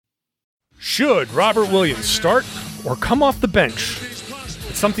Should Robert Williams start or come off the bench?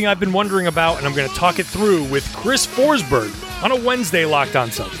 It's something I've been wondering about, and I'm going to talk it through with Chris Forsberg on a Wednesday Locked On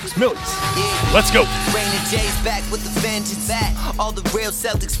Celtics. Millies, let's go. Rain and Jay's back with the vengeance. All the real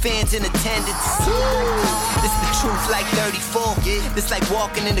Celtics fans in attendance. This the truth like 34. This like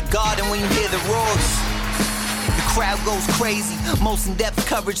walking in the garden when you hear the roars. The crowd goes crazy. Most in-depth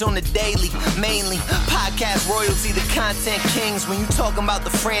coverage on the daily. Mainly podcast royalty, the content kings. When you talking about the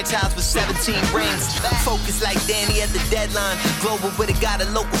franchise with 17 rings. Focus like Danny at the deadline. Global, but it got a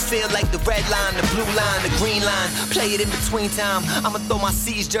local feel like the red line, the blue line, the green line. Play it in between time. I'ma throw my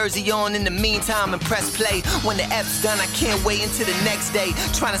C's jersey on in the meantime and press play. When the F's done, I can't wait until the next day.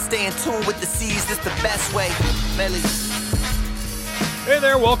 Trying to stay in tune with the C's, that's the best way. Millies. Hey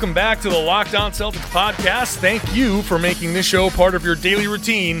there, welcome back to the Locked On Celtics podcast. Thank you for making this show part of your daily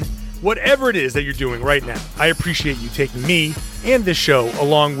routine, whatever it is that you're doing right now. I appreciate you taking me and this show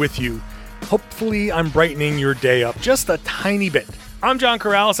along with you. Hopefully, I'm brightening your day up just a tiny bit. I'm John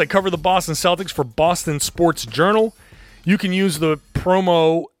Corrales. I cover the Boston Celtics for Boston Sports Journal. You can use the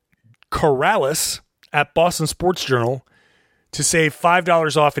promo Corrales at Boston Sports Journal to save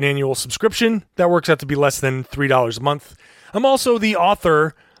 $5 off an annual subscription. That works out to be less than $3 a month. I'm also the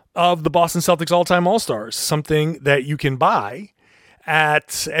author of the Boston Celtics All-Time All-Stars, something that you can buy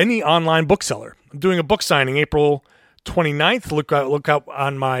at any online bookseller. I'm doing a book signing April 29th. Look out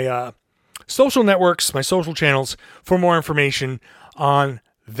on my social networks, my social channels for more information on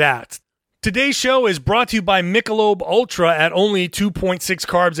that. Today's show is brought to you by Michelob Ultra at only 2.6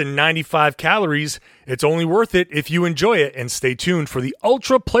 carbs and 95 calories. It's only worth it if you enjoy it, and stay tuned for the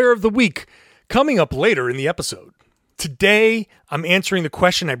Ultra Player of the Week coming up later in the episode. Today, I'm answering the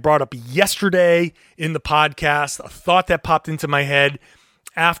question I brought up yesterday in the podcast, a thought that popped into my head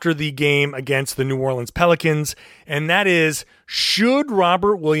after the game against the New Orleans Pelicans, and that is, should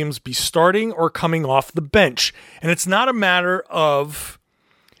Robert Williams be starting or coming off the bench? And it's not a matter of,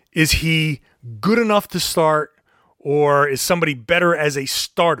 is he good enough to start or is somebody better as a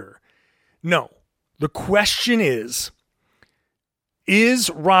starter? No. The question is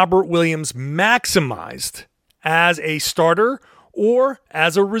Robert Williams maximized as a starter or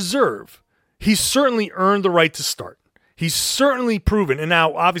as a reserve? He's certainly earned the right to start. He's certainly proven. And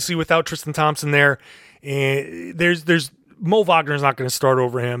now, obviously, without Tristan Thompson there, there's Mo Wagner's not going to start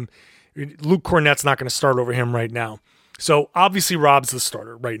over him. Luke Cornett's not going to start over him right now. So, obviously, Rob's the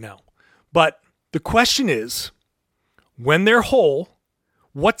starter right now. But the question is, when they're whole,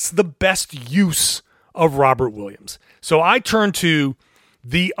 what's the best use of Robert Williams? So I turn to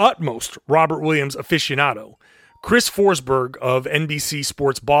the utmost Robert Williams aficionado, Chris Forsberg of NBC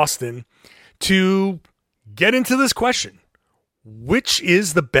Sports Boston, to get into this question. Which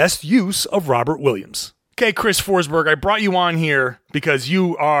is the best use of Robert Williams? Okay, Chris Forsberg, I brought you on here because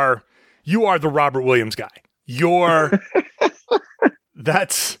you are the Robert Williams guy.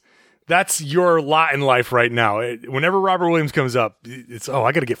 That's your lot in life right now. Whenever Robert Williams comes up, it's,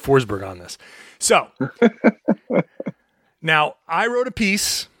 I got to get Forsberg on this. So now I wrote a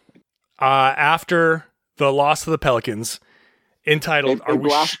piece after the loss to the Pelicans entitled,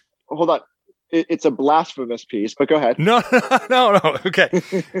 hold on. It's a blasphemous piece, but go ahead. No. Okay.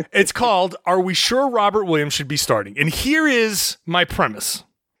 It's called, Are We Sure Robert Williams Should Be Starting? And here is my premise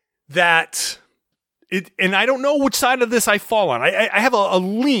that and I don't know which side of this I fall on. I have a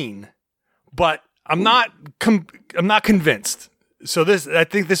lean, but I'm not convinced. So I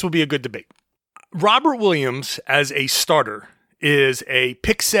think this will be a good debate. Robert Williams as a starter is a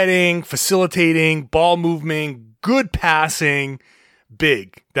pick setting, facilitating, ball moving, good passing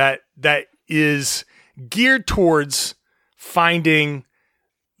big that is geared towards finding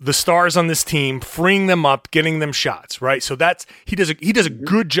the stars on this team, freeing them up, getting them shots, right? So he does a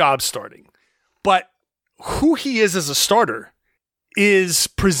good job starting. But who he is as a starter is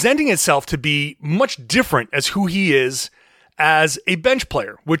presenting itself to be much different as who he is as a bench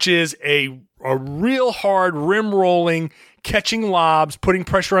player, which is a real hard rim rolling, catching lobs, putting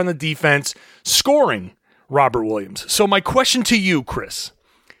pressure on the defense, scoring Robert Williams. So my question to you, Chris,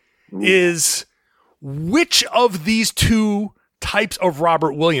 is which of these two types of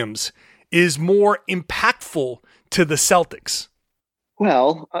Robert Williams is more impactful to the Celtics?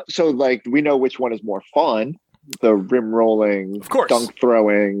 Well, we know which one is more fun. The rim rolling, of course, dunk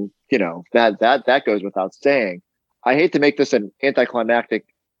throwing, that goes without saying. I hate to make this an anticlimactic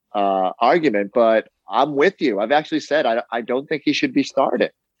argument, but I'm with you. I've actually said I don't think he should be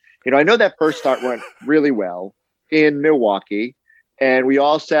started. I know that first start went really well in Milwaukee, and we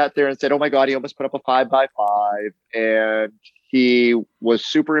all sat there and said, oh my God, he almost put up a 5-by-5, and he was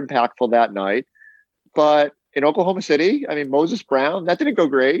super impactful that night. But in Oklahoma City, Moses Brown, that didn't go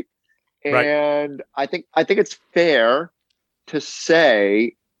great. And I think it's fair to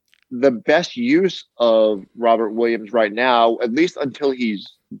say the best use of Robert Williams right now, at least until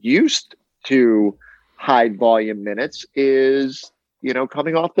he's used to high volume minutes, is,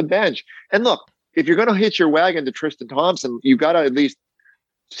 coming off the bench. And look, if you're going to hitch your wagon to Tristan Thompson, you've got to at least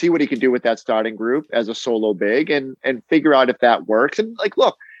see what he can do with that starting group as a solo big and figure out if that works. And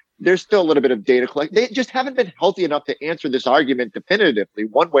look, there's still a little bit of data collect. They just haven't been healthy enough to answer this argument definitively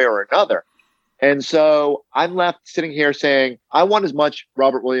one way or another. And so I'm left sitting here saying, I want as much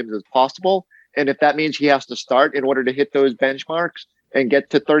Robert Williams as possible. And if that means he has to start in order to hit those benchmarks and get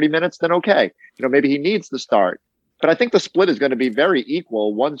to 30 minutes, then okay. Maybe he needs to start. But I think the split is going to be very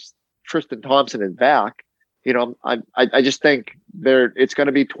equal once Tristan Thompson is back. I just think it's going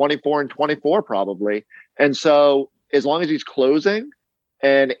to be 24 and 24 probably. And so as long as he's closing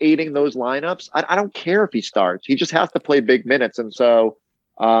and aiding those lineups, I don't care if he starts. He just has to play big minutes. And so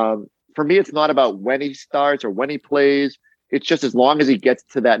for me, it's not about when he starts or when he plays. It's just as long as he gets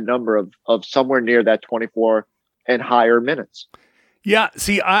to that number of somewhere near that 24 and higher minutes. Yeah,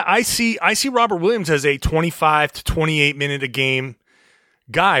 see, I see Robert Williams as a 25 to 28 minute a game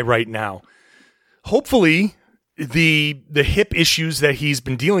guy right now. Hopefully, the hip issues that he's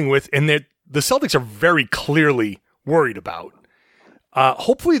been dealing with and that the Celtics are very clearly worried about,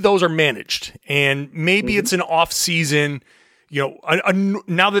 hopefully those are managed. And maybe it's an off season.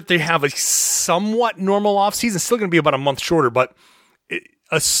 Now that they have a somewhat normal off season, still going to be about a month shorter, but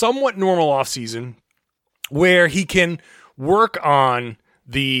a somewhat normal off season where he can work on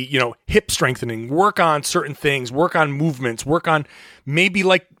the, hip strengthening, work on certain things, work on movements, work on maybe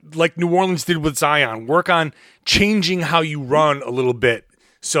like New Orleans did with Zion, work on changing how you run a little bit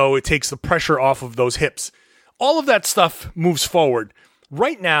so it takes the pressure off of those hips. All of that stuff moves forward.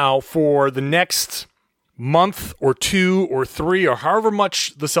 Right now, for the next month or 2 or 3 or however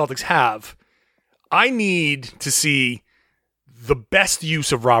much the Celtics have, I need to see the best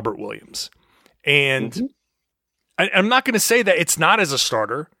use of Robert Williams. And I'm not going to say that it's not as a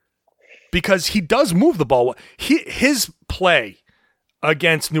starter because he does move the ball. His play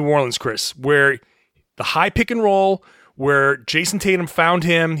against New Orleans, Chris, where the high pick and roll, where Jason Tatum found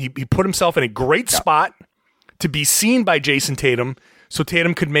him, he put himself in a great spot to be seen by Jason Tatum so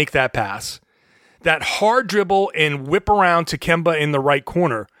Tatum could make that pass. That hard dribble and whip around to Kemba in the right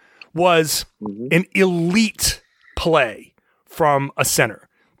corner was an elite play from a center.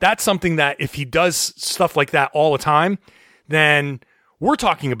 That's something that if he does stuff like that all the time, then we're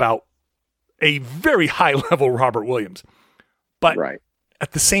talking about a very high level Robert Williams. But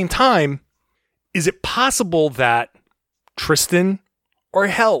at the same time, is it possible that Tristan or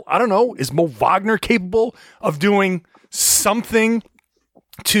hell, I don't know, is Mo Wagner capable of doing something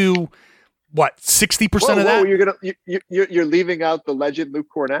to 60% of that? You're leaving out the legend Luke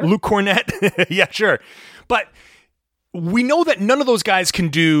Cornett? Luke Cornett. Yeah, sure. But we know that none of those guys can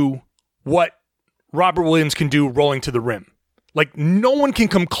do what Robert Williams can do rolling to the rim. No one can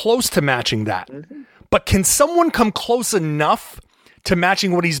come close to matching that. But can someone come close enough to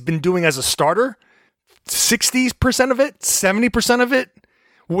matching what he's been doing as a starter? 60% of it, 70% of it,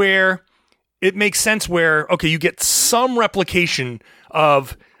 where it makes sense where, okay, you get some replication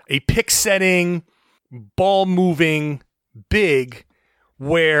of a pick setting, ball moving, big,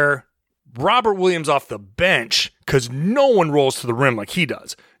 where Robert Williams off the bench, because no one rolls to the rim like he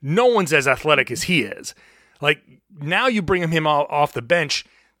does. No one's as athletic as he is. Now you bring him off the bench,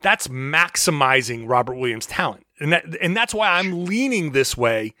 that's maximizing Robert Williams' talent. And that's why I'm leaning this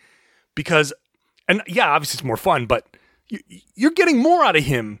way because, and yeah, obviously it's more fun, but you're getting more out of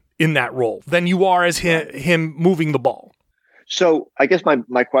him in that role than you are as him moving the ball. So I guess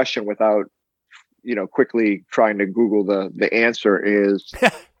my question without, quickly trying to Google the answer is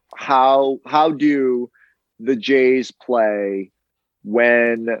how do the Jays play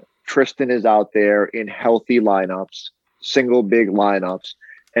when Tristan is out there in healthy lineups, single big lineups,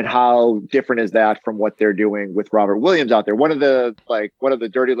 and how different is that from what they're doing with Robert Williams out there? One of the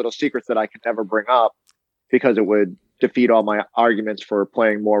dirty little secrets that I can never bring up because it would defeat all my arguments for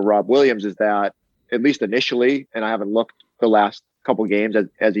playing more Rob Williams is that, at least initially, and I haven't looked the last couple games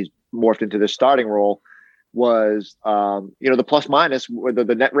as he's morphed into this starting role, was the plus minus,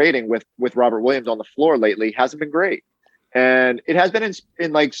 the net rating with Robert Williams on the floor lately hasn't been great. And it has been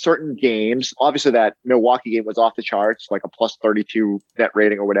in certain games. Obviously that Milwaukee game was off the charts, like a plus 32 net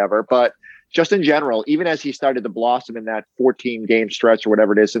rating or whatever. But just in general, even as he started to blossom in that 14 game stretch or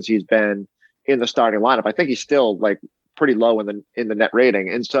whatever it is since he's been in the starting lineup, I think he's still pretty low in the net rating.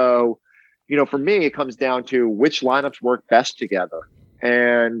 And so, for me, it comes down to which lineups work best together.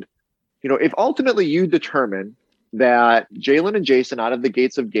 And, if ultimately you determine that Jalen and Jason out of the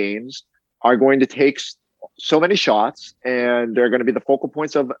gates of games are going to take so many shots, and they're going to be the focal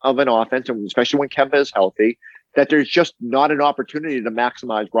points of an offense, and especially when Kemba is healthy, that there's just not an opportunity to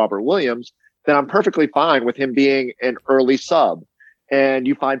maximize Robert Williams, then I'm perfectly fine with him being an early sub. And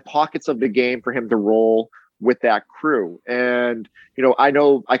you find pockets of the game for him to roll with that crew. And, I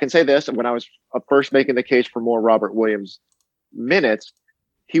know I can say this, when I was first making the case for more Robert Williams minutes,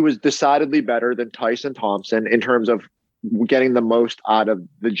 he was decidedly better than Tyson Thompson in terms of getting the most out of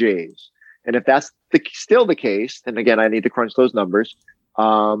the Jays. And if that's still the case, and again, I need to crunch those numbers,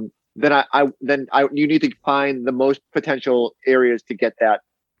 then you need to find the most potential areas to get that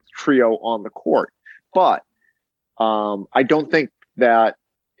trio on the court. But I don't think that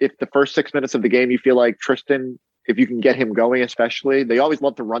if the first 6 minutes of the game, you feel like Tristan, if you can get him going, especially, they always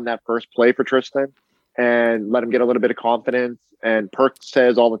love to run that first play for Tristan and let him get a little bit of confidence. And Perk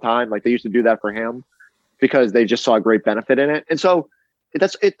says all the time, like they used to do that for him because they just saw a great benefit in it. And so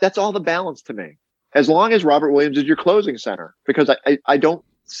that's all the balance to me. As long as Robert Williams is your closing center, because I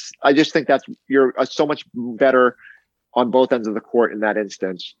just think you're so much better on both ends of the court in that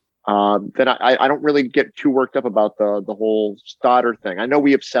instance. Then I don't really get too worked up about the whole starter thing. I know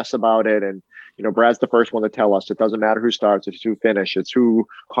we obsess about it, and Brad's the first one to tell us it doesn't matter who starts, it's who finishes, it's who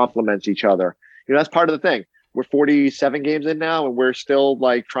complements each other. That's part of the thing. We're 47 games in now, and we're still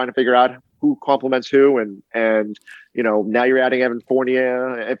like trying to figure out who complements who, and now you're adding Evan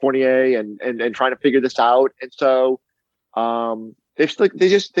Fournier and trying to figure this out. And so they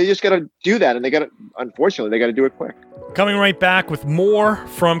just got to do that, and unfortunately they got to do it quick. Coming right back with more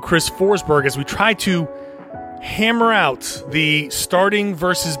from Chris Forsberg as we try to hammer out the starting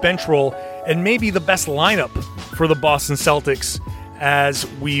versus bench role and maybe the best lineup for the Boston Celtics as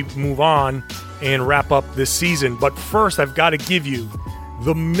we move on and wrap up this season. But first, I've got to give you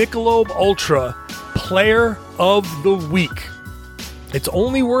the Michelob Ultra Player of the Week. It's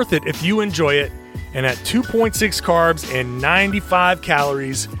only worth it if you enjoy it, and at 2.6 carbs and 95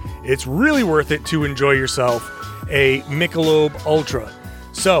 calories, it's really worth it to enjoy yourself a Michelob Ultra.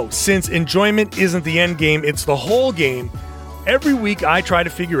 So, since enjoyment isn't the end game, it's the whole game, every week I try to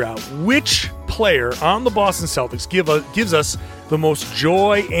figure out which player on the Boston Celtics gives us the most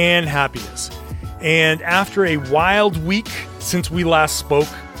joy and happiness. And after a wild week since we last spoke,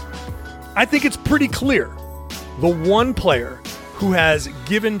 I think it's pretty clear the one player who has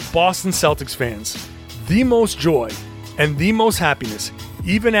given Boston Celtics fans the most joy and the most happiness,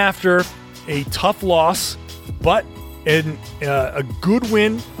 even after a tough loss, but a good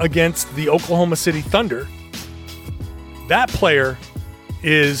win against the Oklahoma City Thunder. That player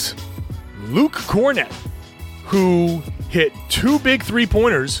is Luke Cornett, who hit 2 big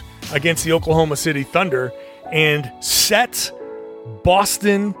 3-pointers against the Oklahoma City Thunder and set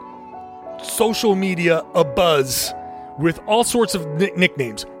Boston social media abuzz with all sorts of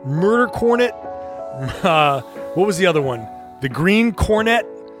nicknames. Murder Cornet. What was the other one? The Green Cornet.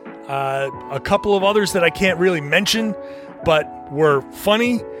 A couple of others that I can't really mention, but were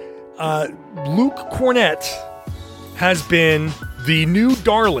funny. Luke Cornett has been the new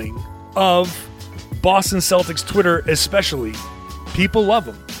darling of Boston Celtics Twitter, especially. People love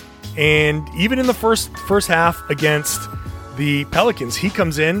him. And even in the first half against the Pelicans, he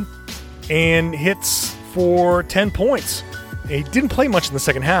comes in and hits for 10 points. And he didn't play much in the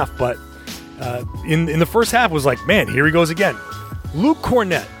second half, but in the first half was like, man, here he goes again. Luke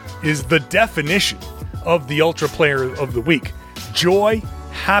Cornett is the definition of the Ultra Player of the Week. Joy,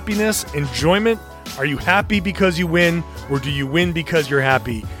 happiness, enjoyment. Are you happy because you win, or do you win because you're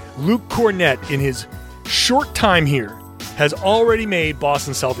happy? Luke Cornett, in his short time here, has already made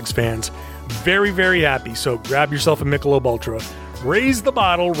Boston Celtics fans very, very happy. So grab yourself a Michelob Ultra, raise the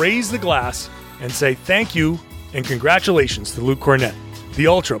bottle, raise the glass, and say thank you and congratulations to Luke Cornett, the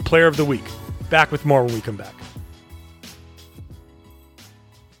Ultra Player of the Week. Back with more when we come back.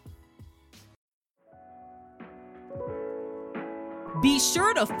 Be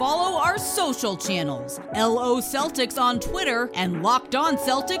sure to follow our social channels, LO Celtics on Twitter and Locked On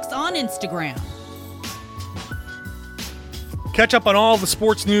Celtics on Instagram. Catch up on all the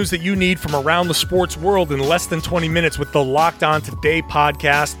sports news that you need from around the sports world in less than 20 minutes with the Locked On Today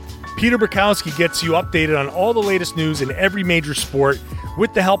podcast. Peter Bukowski gets you updated on all the latest news in every major sport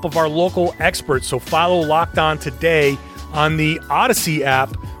with the help of our local experts. So follow Locked On Today on the Odyssey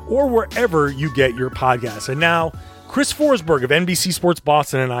app or wherever you get your podcasts. And now, Chris Forsberg of NBC Sports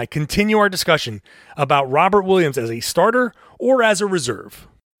Boston and I continue our discussion about Robert Williams as a starter or as a reserve.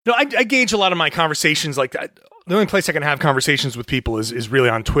 I gauge a lot of my conversations like that the only place I can have conversations with people is really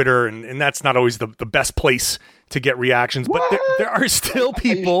on Twitter, and that's not always the best place to get reactions. But there are still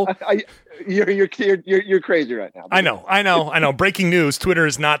people. You're crazy right now. I know. Breaking news: Twitter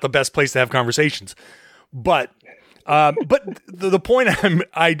is not the best place to have conversations. But the point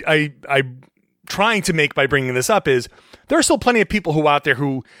I'm trying to make by bringing this up is there are still plenty of people who out there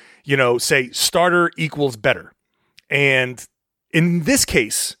who, say starter equals better. And in this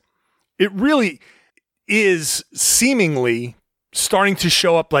case, it really is seemingly starting to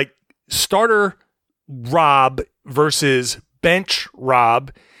show up like starter Rob versus bench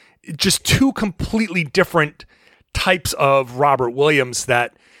Rob, just two completely different types of Robert Williams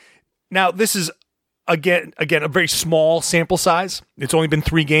that now this is again, a very small sample size. It's only been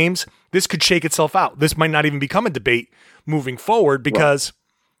 3 games. This could shake itself out. This might not even become a debate moving forward because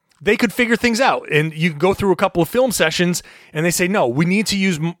they could figure things out. And you go through a couple of film sessions and they say, no, we need to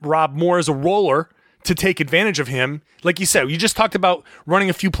use Rob more as a roller to take advantage of him. Like you said, you just talked about running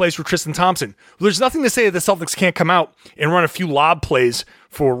a few plays for Tristan Thompson. Well, there's nothing to say that the Celtics can't come out and run a few lob plays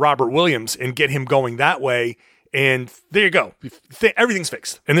for Robert Williams and get him going that way. And there you go. Everything's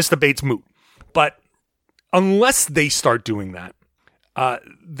fixed. And this debate's moot. But unless they start doing that,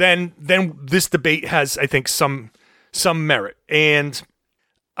 then this debate has, I think, some merit. And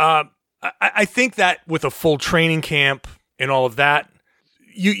I think that with a full training camp and all of that,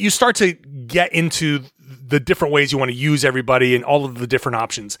 you start to get into the different ways you want to use everybody and all of the different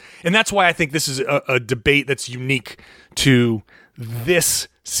options. And that's why I think this is a debate that's unique to this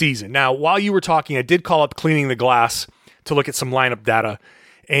season. Now, while you were talking, I did call up Cleaning the Glass to look at some lineup data.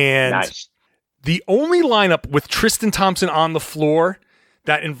 And nice. The only lineup with Tristan Thompson on the floor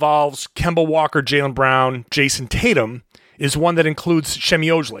that involves Kemba Walker, Jaylen Brown, Jason Tatum is one that includes Shemi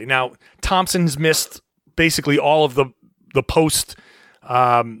Ojeleye. Now, Thompson has missed basically all of the post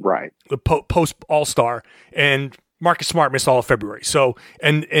the post All-Star, and Marcus Smart missed all of February. So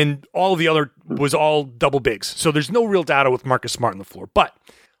and all of the other was all double bigs. So there's no real data with Marcus Smart on the floor. But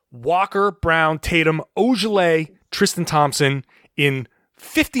Walker, Brown, Tatum, Ojeleye, Tristan Thompson in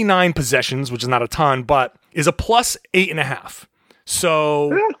 59 possessions, which is not a ton, but is a plus 8.5.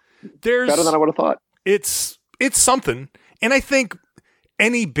 So there's better than I would have thought. It's something. And I think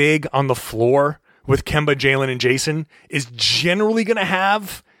any big on the floor with Kemba, Jaylen, and Jason is generally going to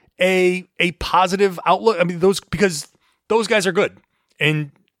have a positive outlook. I mean, because those guys are good.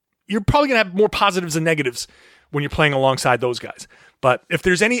 And you're probably going to have more positives than negatives when you're playing alongside those guys. But if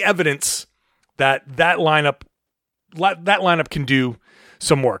there's any evidence that lineup can do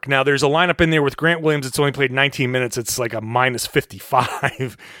some work. Now, there's a lineup in there with Grant Williams. It's only played 19 minutes. It's like a minus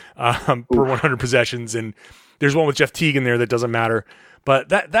 55 per 100 possessions. And there's one with Jeff Teague in there that doesn't matter. But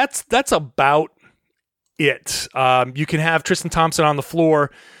that's about it. You can have Tristan Thompson on the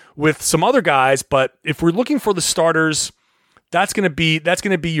floor with some other guys, but if we're looking for the starters, that's going to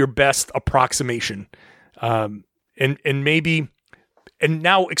be your best approximation. And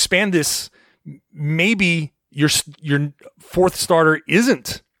now expand this. Maybe your fourth starter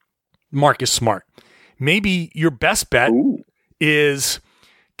isn't Marcus Smart. Maybe your best bet is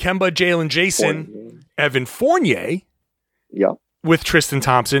Kemba, Jaylen, Jason, Evan Fournier. Yep. With Tristan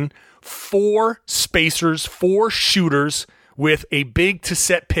Thompson, 4 spacers, 4 shooters with a big to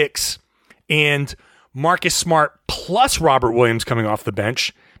set picks, and Marcus Smart plus Robert Williams coming off the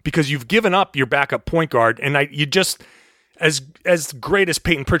bench, because you've given up your backup point guard, and you just, as great as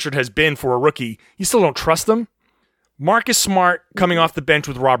Peyton Pritchard has been for a rookie, you still don't trust him. Marcus Smart coming off the bench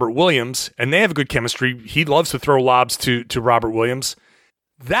with Robert Williams, and they have a good chemistry. He loves to throw lobs to Robert Williams.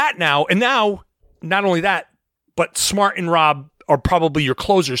 Now, not only that, but Smart and Rob are probably your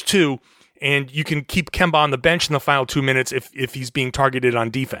closers too, and you can keep Kemba on the bench in the final 2 minutes if he's being targeted on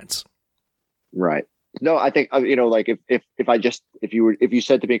defense. Right. No, I think like if you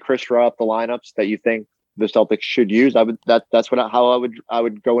said to me, Chris, draw up the lineups that you think the Celtics should use, that's how I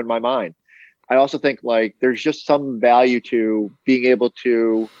would go in my mind. I also think like there's just some value to being able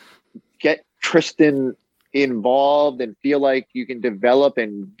to get Tristan involved and feel like you can develop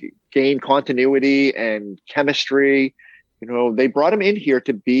and gain continuity and chemistry. They brought him in here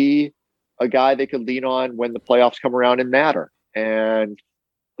to be a guy they could lean on when the playoffs come around and matter. And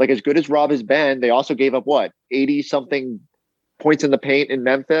like, as good as Rob has been, they also gave up 80 something points in the paint in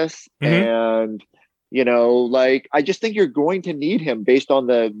Memphis. Mm-hmm. And, I just think you're going to need him based on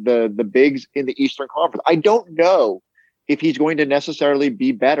the bigs in the Eastern Conference. I don't know if he's going to necessarily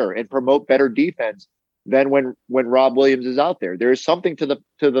be better and promote better defense than when Rob Williams is out there. There is something to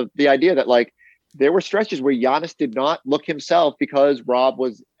the idea that like, there were stretches where Giannis did not look himself because Rob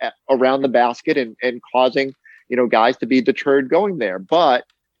was around the basket and causing, guys to be deterred going there. But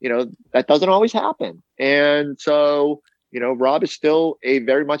that doesn't always happen. And so, Rob is still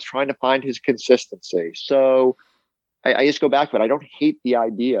very much trying to find his consistency. So I just go back to it. I don't hate the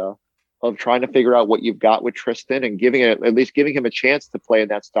idea of trying to figure out what you've got with Tristan and at least giving him a chance to play in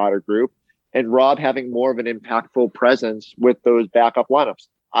that starter group, and Rob having more of an impactful presence with those backup lineups.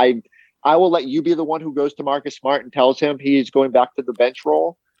 I will let you be the one who goes to Marcus Smart and tells him he's going back to the bench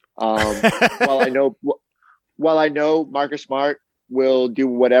role. While I know Marcus Smart will do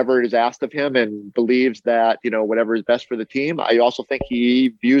whatever is asked of him and believes that, whatever is best for the team, I also think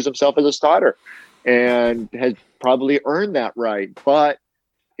he views himself as a starter and has probably earned that right. But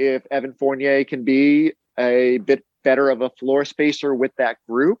if Evan Fournier can be a bit better of a floor spacer with that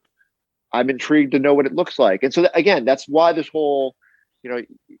group, I'm intrigued to know what it looks like. And so again, that's why this whole,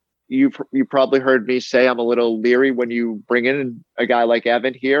 you probably heard me say I'm a little leery when you bring in a guy like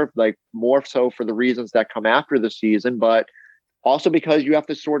Evan here, like more so for the reasons that come after the season, but also because you have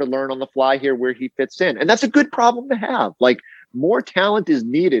to sort of learn on the fly here where he fits in. And that's a good problem to have. Like, more talent is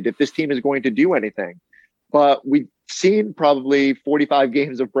needed if this team is going to do anything. But we've seen probably 45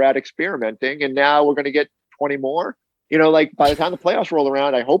 games of Brad experimenting, and now we're going to get 20 more. By the time the playoffs roll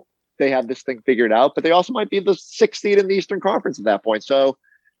around, I hope they have this thing figured out, but they also might be the 6th seed in the Eastern Conference at that point. So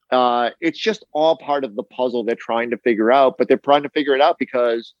it's just all part of the puzzle they're trying to figure out, but they're trying to figure it out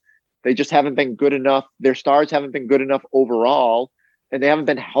because they just haven't been good enough. Their stars haven't been good enough overall, and they haven't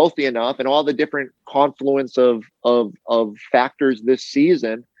been healthy enough. And all the different confluence of factors this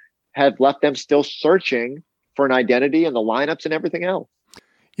season have left them still searching for an identity and the lineups and everything else.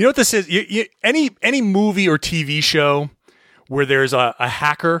 You know what this is? Any movie or TV show where there's a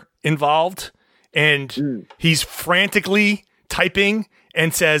hacker involved and he's frantically typing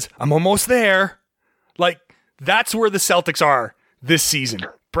and says, "I'm almost there." Like, that's where the Celtics are this season.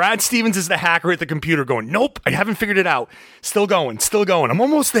 Brad Stevens is the hacker at the computer going, "Nope, I haven't figured it out. Still going. I'm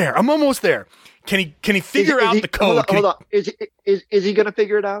almost there. Can he figure out the code? Hold on. Is he going to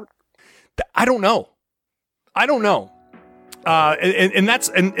figure it out? I don't know. And that's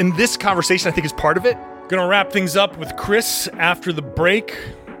this conversation, I think, is part of it. Going to wrap things up with Chris after the break.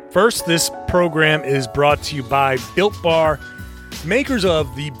 First, this program is brought to you by Built Bar, makers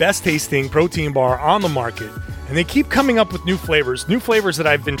of the best tasting protein bar on the market. And they keep coming up with new flavors that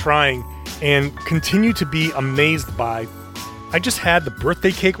I've been trying and continue to be amazed by. I just had the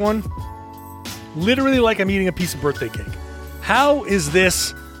birthday cake one. Literally like I'm eating a piece of birthday cake. How is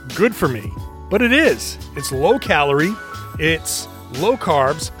this good for me? But it is. It's low calorie. It's low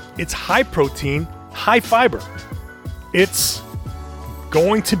carbs. It's high protein, high fiber. It's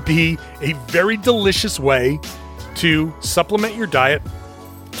going to be a very delicious way to supplement your diet,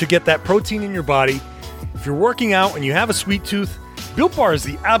 to get that protein in your body. If you're working out and you have a sweet tooth, Built Bar is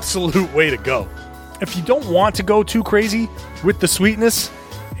the absolute way to go. If you don't want to go too crazy with the sweetness,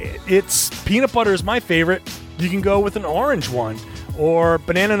 it's peanut butter is my favorite. You can go with an orange one or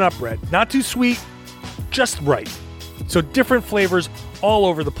banana nut bread. Not too sweet, just right. So different flavors all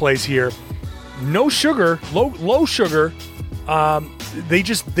over the place here. No sugar, low sugar. They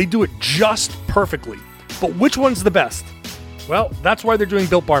do it just perfectly. But which one's the best? Well, that's why they're doing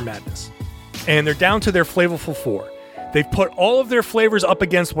Built Bar Madness. And they're down to their flavorful 4. They've put all of their flavors up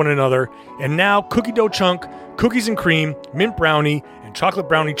against one another, and now cookie dough chunk, cookies and cream, mint brownie, and chocolate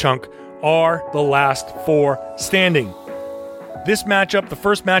brownie chunk are the last 4 standing. This matchup, the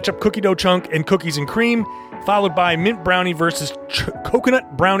first matchup, cookie dough chunk and cookies and cream, followed by mint brownie versus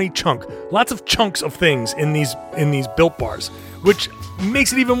coconut brownie chunk. Lots of chunks of things in these Built Bars, which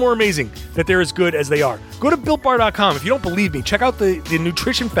makes it even more amazing that they're as good as they are. Go to BuiltBar.com. If you don't believe me, check out the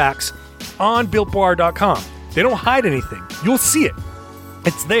nutrition facts on BuiltBar.com. They don't hide anything. You'll see it.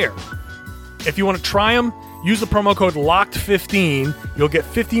 It's there. If you want to try them, use the promo code LOCKED15. You'll get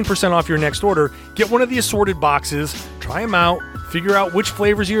 15% off your next order. Get one of the assorted boxes. Try them out. Figure out which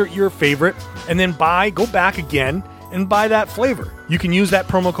flavor's your favorite. And then go back again and buy that flavor. You can use that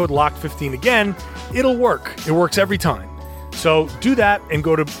promo code LOCKED15 again. It'll work. It works every time. So do that and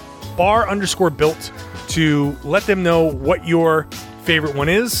go to bar_built to let them know what your favorite one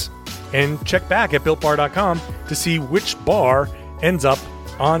is. And check back at BuiltBar.com to see which bar ends up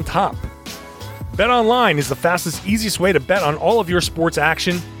on top. BetOnline is the fastest, easiest way to bet on all of your sports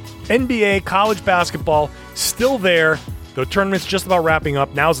action. NBA, college basketball, still there. The tournament's just about wrapping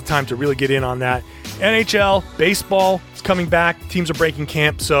up. Now's the time to really get in on that. NHL, baseball is coming back. Teams are breaking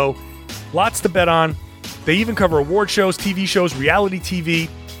camp, so lots to bet on. They even cover award shows, TV shows, reality TV.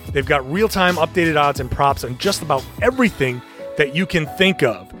 They've got real-time updated odds and props on just about everything that you can think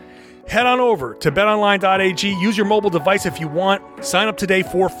of. Head on over to betonline.ag. Use your mobile device if you want. Sign up today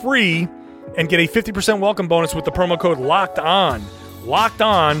for free and get a 50% welcome bonus with the promo code LOCKEDON. Locked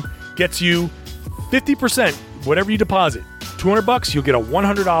On gets you 50%, whatever you deposit. $200, you'll get a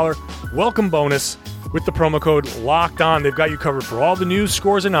 $100 welcome bonus with the promo code Locked On. They've got you covered for all the news,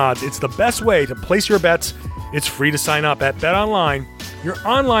 scores, and odds. It's the best way to place your bets. It's free to sign up at BetOnline, your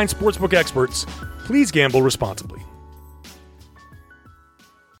online sportsbook experts. Please gamble responsibly.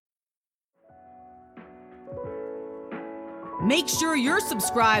 Make sure you're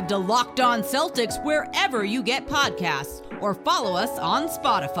subscribed to Locked On Celtics wherever you get podcasts, or follow us on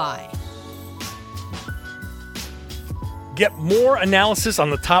Spotify. Get more analysis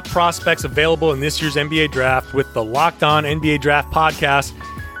on the top prospects available in this year's NBA Draft with the Locked On NBA Draft podcast.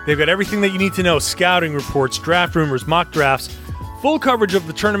 They've got everything that you need to know: scouting reports, draft rumors, mock drafts, full coverage of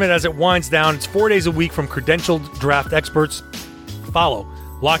the tournament as it winds down. It's 4 days a week from credentialed draft experts. Follow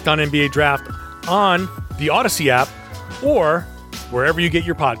Locked On NBA Draft on the Odyssey app or wherever you get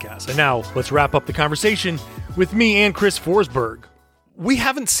your podcasts. And now let's wrap up the conversation with me and Chris Forsberg. We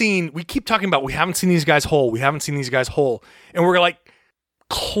keep talking about we haven't seen these guys whole. And we're like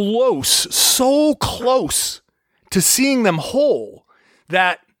so close to seeing them whole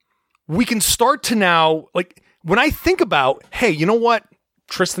that we can start to now, like, when I think about, hey, you know what?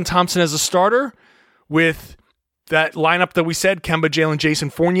 Tristan Thompson as a starter with that lineup that we said, Kemba, Jalen, Jason,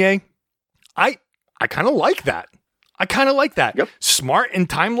 Fournier, I kind of like that. Yep. Smart and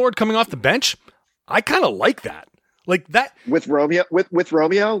Time Lord coming off the bench, I kind of like that. Like that with Romeo,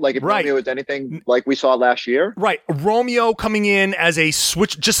 like if right. Romeo is anything like we saw last year, right? Romeo coming in as a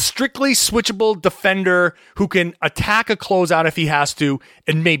just strictly switchable defender who can attack a closeout if he has to,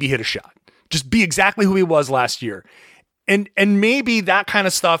 and maybe hit a shot. Just be exactly who he was last year, and maybe that kind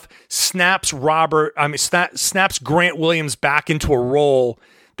of stuff snaps Grant Williams back into a role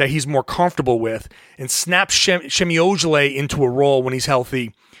that he's more comfortable with, and snaps Shemi Ojeleye into a role when he's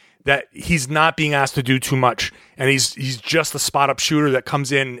healthy that he's not being asked to do too much, and he's just a spot-up shooter that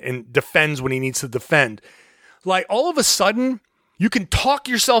comes in and defends when he needs to defend. Like, all of a sudden, you can talk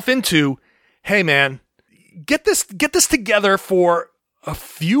yourself into, hey, man, get this together for a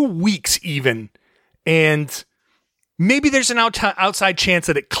few weeks even, and maybe there's an outside chance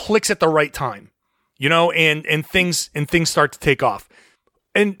that it clicks at the right time, and things start to take off.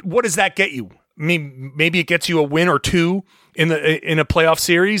 And what does that get you? I mean, maybe it gets you a win or two in a playoff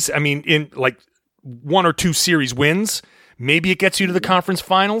series. I mean, in like 1 or 2 series wins. Maybe it gets you to the conference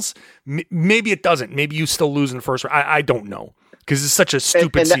finals. Maybe it doesn't. Maybe you still lose in the first round. I don't know, because it's such a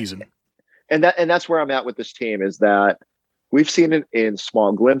stupid season. And that's where I'm at with this team, is that we've seen it in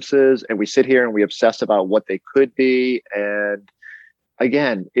small glimpses, and we sit here and we obsess about what they could be. And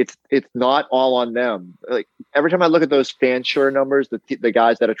again, it's not all on them. Like, every time I look at those FanSure numbers, the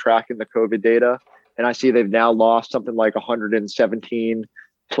guys that are tracking the COVID data, and I see they've now lost something like 117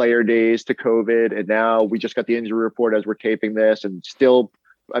 player days to COVID. And now we just got the injury report as we're taping this, and still,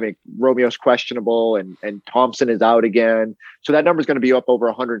 I mean, Romeo's questionable and Thompson is out again. So that number is going to be up over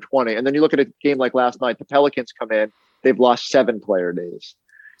 120. And then you look at a game like last night, the Pelicans come in, they've lost 7 player days.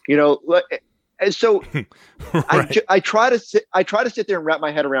 And so right. I try to sit there and wrap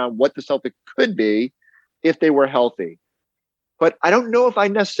my head around what the Celtics could be if they were healthy. But I don't know if I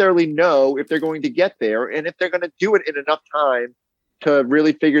necessarily know if they're going to get there and if they're going to do it in enough time to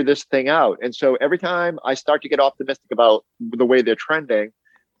really figure this thing out. And so every time I start to get optimistic about the way they're trending,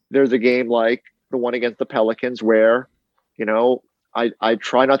 there's a game like the one against the Pelicans where, I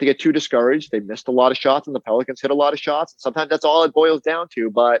try not to get too discouraged. They missed a lot of shots and the Pelicans hit a lot of shots. And sometimes that's all it boils down to.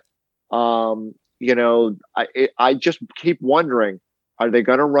 But I just keep wondering, are they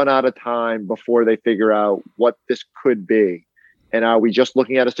going to run out of time before they figure out what this could be? And are we just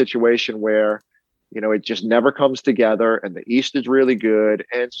looking at a situation where, it just never comes together and the East is really good?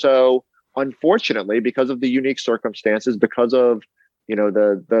 And so, unfortunately, because of the unique circumstances, because of,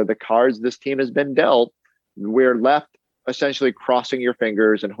 the cards this team has been dealt, we're left essentially crossing your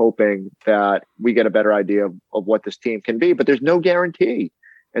fingers and hoping that we get a better idea of what this team can be. But there's no guarantee.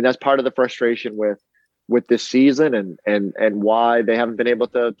 And that's part of the frustration with this season and why they haven't been able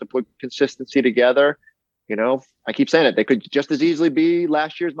to put consistency together. I keep saying it. They could just as easily be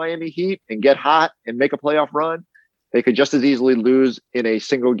last year's Miami Heat and get hot and make a playoff run. They could just as easily lose in a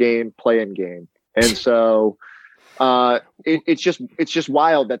single game play-in game. And so it's just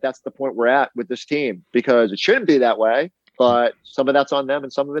wild that that's the point we're at with this team, because it shouldn't be that way, but some of that's on them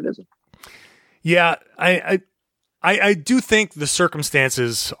and some of it isn't. Yeah, I do think the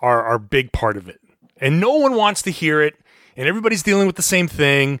circumstances are a big part of it, and no one wants to hear it, and everybody's dealing with the same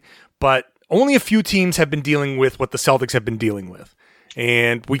thing, but only a few teams have been dealing with what the Celtics have been dealing with.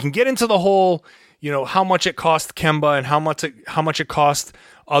 And we can get into the whole, how much it cost Kemba and how much it cost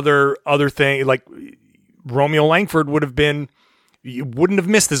other things. Like Romeo Langford would have been you wouldn't have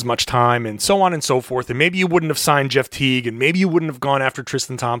missed as much time, and so on and so forth. And maybe you wouldn't have signed Jeff Teague, and maybe you wouldn't have gone after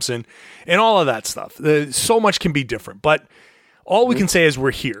Tristan Thompson, and all of that stuff. So much can be different, but all we can say is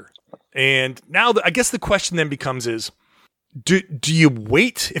we're here. And now I guess the question then becomes is, do you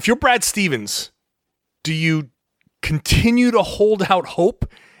wait? If you're Brad Stevens, do you continue to hold out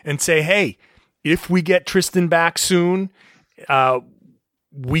hope and say, hey, if we get Tristan back soon,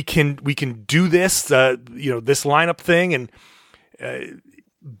 we can do this, this lineup thing, and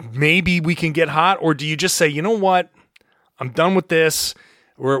maybe we can get hot? Or do you just say, you know what, I'm done with this.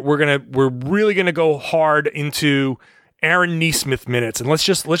 We're really gonna go hard into Aaron Nesmith minutes, and let's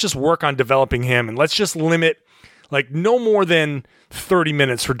just work on developing him, and let's just limit like no more than 30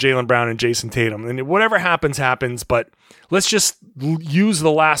 minutes for Jaylen Brown and Jason Tatum, and whatever happens. But let's just use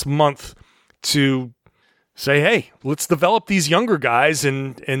the last month to say, hey, let's develop these younger guys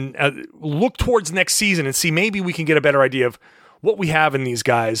and look towards next season and see maybe we can get a better idea of what we have in these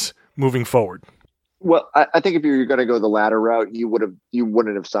guys moving forward. Well, I think if you're going to go the latter route, you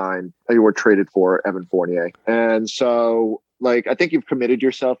wouldn't have signed or traded for Evan Fournier. And so, like, I think you've committed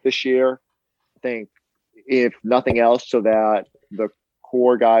yourself this year. I think if nothing else, so that the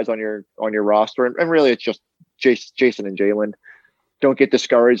core guys on your roster, and really it's just Jason and Jaylen, don't get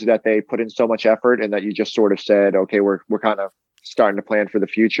discouraged that they put in so much effort and that you just sort of said, okay, we're kind of starting to plan for the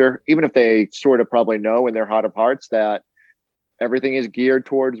future, even if they sort of probably know in their heart of hearts that everything is geared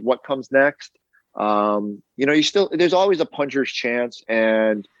towards what comes next. There's always a puncher's chance,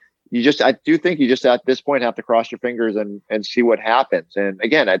 and I do think you just at this point have to cross your fingers and see what happens. And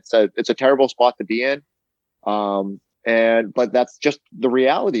again, it's a terrible spot to be in. But that's just the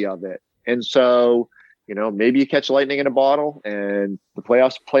reality of it. And so, maybe you catch lightning in a bottle and the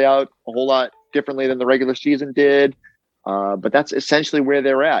playoffs play out a whole lot differently than the regular season did. But that's essentially where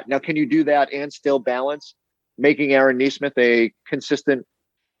they're at. Now, can you do that and still balance making Aaron Nesmith a consistent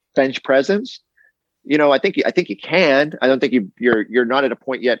bench presence? I think you can. I don't think you're not at a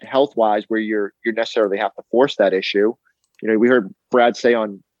point yet health wise where you're necessarily have to force that issue. We heard Brad say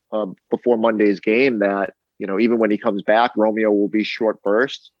on before Monday's game that even when he comes back, Romeo will be short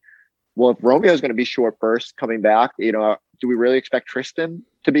bursts. Well, if Romeo is going to be short bursts coming back, do we really expect Tristan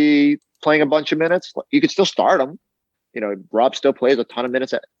to be playing a bunch of minutes? You could still start him. Rob still plays a ton of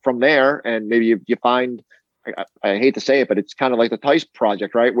minutes from there, and maybe you find. I hate to say it, but it's kind of like the Tice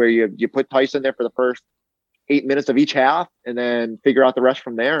project, right? Where you put Tice in there for the first 8 minutes of each half and then figure out the rest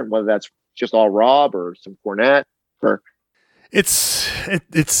from there. And whether that's just all Rob or some Fournette or it's, I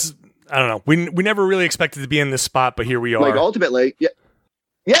don't know. We never really expected to be in this spot, but here we are. Like ultimately. Yeah.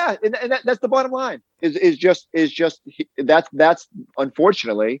 Yeah. And that's the bottom line is just that's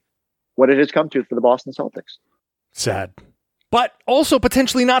unfortunately what it has come to for the Boston Celtics. Sad, but also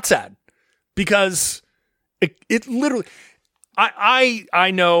potentially not sad because it literally,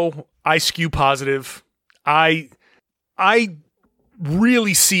 I know I skew positive. I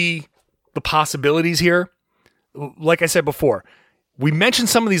really see the possibilities here. Like I said before, we mentioned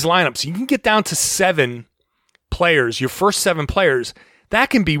some of these lineups. You can get down to 7 players, your first 7 players.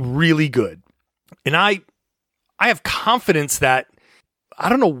 That can be really good. And I have confidence that I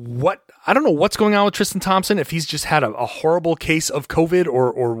don't know what's going on with Tristan Thompson, if he's just had a horrible case of COVID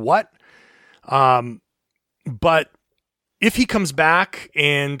or what. But if he comes back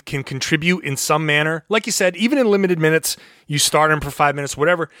and can contribute in some manner, like you said, even in limited minutes, you start him for 5 minutes,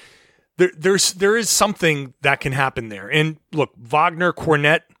 whatever, there is something that can happen there. And look, Wagner,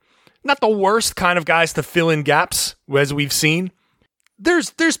 Cornette, not the worst kind of guys to fill in gaps, as we've seen.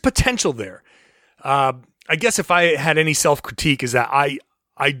 There's potential there. I guess if I had any self-critique is that I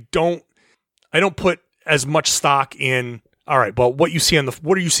don't put as much stock in, all right, well, what are you seeing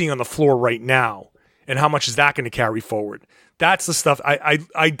on the floor right now? And how much is that going to carry forward? That's the stuff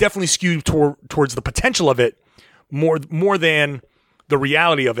I definitely skew towards the potential of it more than the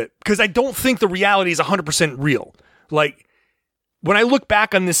reality of it, because I don't think the reality is 100% real. Like when I look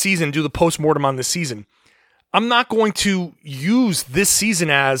back on this season, do the postmortem on this season, I'm not going to use this season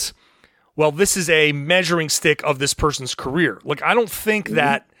as, well, this is a measuring stick of this person's career. Like I don't think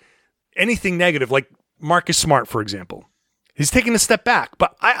that anything negative, like Marcus Smart, for example. He's taking a step back,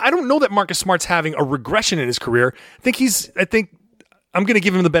 but I don't know that Marcus Smart's having a regression in his career. I think I'm going to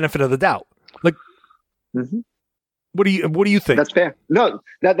give him the benefit of the doubt. Like, what do you think? That's fair. No,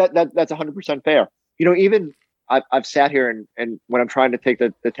 that's 100% fair. Even I've sat here and when I'm trying to take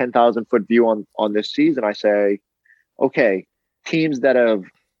the 10,000 foot view on this season, I say, okay, teams that have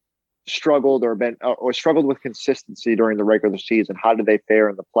struggled or struggled with consistency during the regular season, how do they fare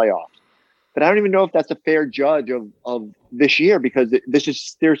in the playoffs? But I don't even know if that's a fair judge of this year, because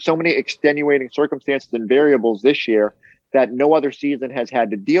there's so many extenuating circumstances and variables this year that no other season has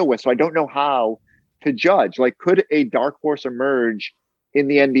had to deal with. So I don't know how to judge. Like, could a dark horse emerge in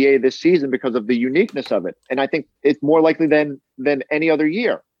the NBA this season because of the uniqueness of it? And I think it's more likely than any other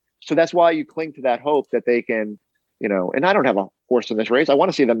year. So that's why you cling to that hope that they can, and I don't have a horse in this race. I want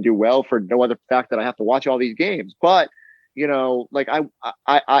to see them do well for no other fact that I have to watch all these games. But, like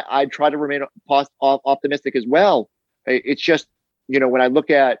I try to remain optimistic as well. It's just, when I look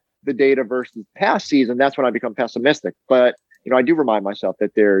at the data versus past season, that's when I become pessimistic. But, I do remind myself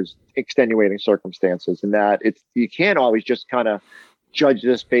that there's extenuating circumstances and that you can't always just kind of judge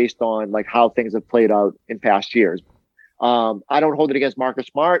this based on like how things have played out in past years. I don't hold it against Marcus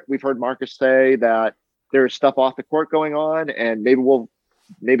Smart. We've heard Marcus say that there's stuff off the court going on, and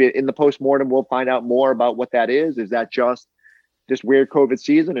maybe in the postmortem, we'll find out more about what that is. Is that just this weird COVID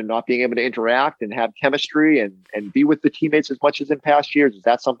season and not being able to interact and have chemistry and be with the teammates as much as in past years? Is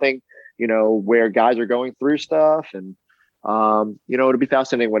that something, where guys are going through stuff? And, it'll be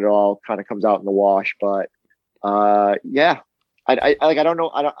fascinating when it all kind of comes out in the wash, but yeah, I don't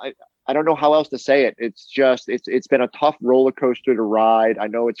know. I don't know how else to say it. It's just, it's been a tough roller coaster to ride. I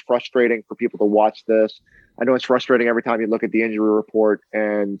know it's frustrating for people to watch this. I know it's frustrating every time you look at the injury report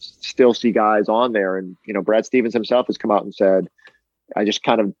and still see guys on there. And, Brad Stevens himself has come out and said, I just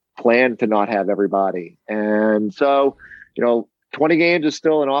kind of planned to not have everybody. And so, 20 games is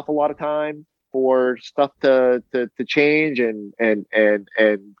still an awful lot of time for stuff to change and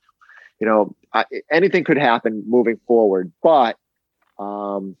anything could happen moving forward, but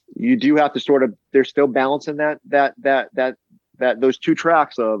you do have to sort of, there's still balance in that those two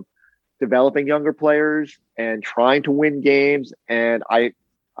tracks of developing younger players and trying to win games. And I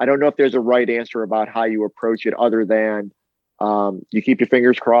don't know if there's a right answer about how you approach it other than you keep your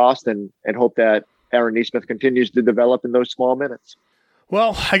fingers crossed and hope that Aaron Nesmith continues to develop in those small minutes.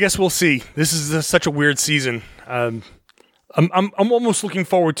 Well, I guess we'll see. This is such a weird season. I'm almost looking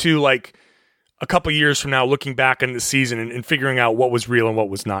forward to like a couple years from now, looking back on the season and figuring out what was real and what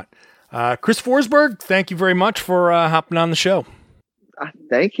was not. Chris Forsberg, thank you very much for hopping on the show.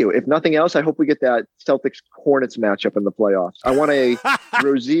 Thank you. If nothing else, I hope we get that Celtics Hornets matchup in the playoffs. I want a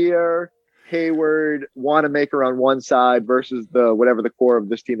Rozier, Hayward, Wanamaker on one side versus whatever the core of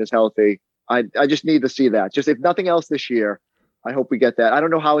this team is healthy. I just need to see that. Just if nothing else this year, I hope we get that. I don't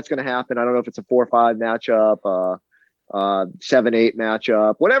know how it's going to happen. I don't know if it's a 4-5 matchup, 7-8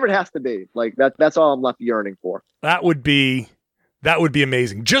 matchup, whatever it has to be. Like that's all I'm left yearning for. That would be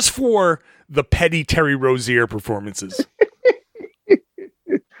amazing. Just for the petty Terry Rozier performances.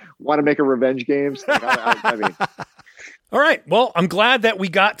 Want to make a revenge games? I mean. All right. Well, I'm glad that we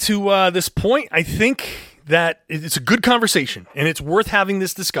got to this point. I think that it's a good conversation and it's worth having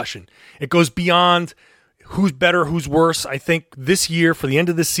this discussion. It goes beyond who's better, who's worse. I think this year, for the end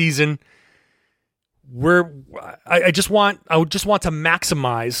of the season, I would just want to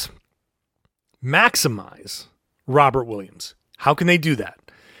maximize Robert Williams. How can they do that?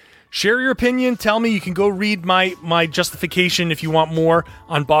 Share your opinion. Tell me. You can go read my justification if you want more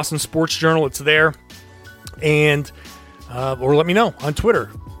on Boston Sports Journal. It's there. And or let me know on Twitter.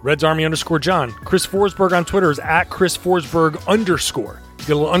 RedsArmy_John. Chris Forsberg on Twitter is at Chris Forsberg_. You get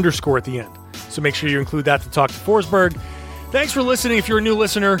a little underscore at the end. So make sure you include that to talk to Forsberg. Thanks for listening. If you're a new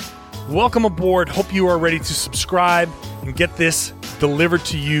listener, welcome aboard. Hope you are ready to subscribe and get this delivered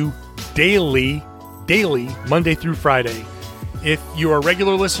to you daily, Monday through Friday. If you're a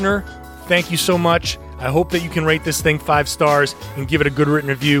regular listener, thank you so much. I hope that you can rate this thing 5 stars and give it a good written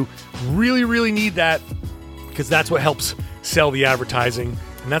review. Really, really need that because that's what helps sell the advertising.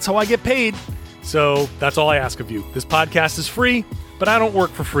 And that's how I get paid. So that's all I ask of you. This podcast is free, but I don't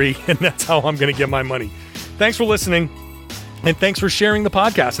work for free, and that's how I'm going to get my money. Thanks for listening, and thanks for sharing the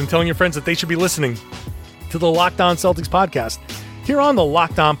podcast and telling your friends that they should be listening to the Locked On Celtics podcast here on the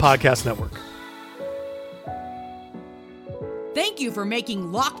Locked On Podcast Network. Thank you for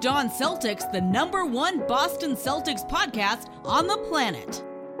making Locked On Celtics the #1 Boston Celtics podcast on the planet.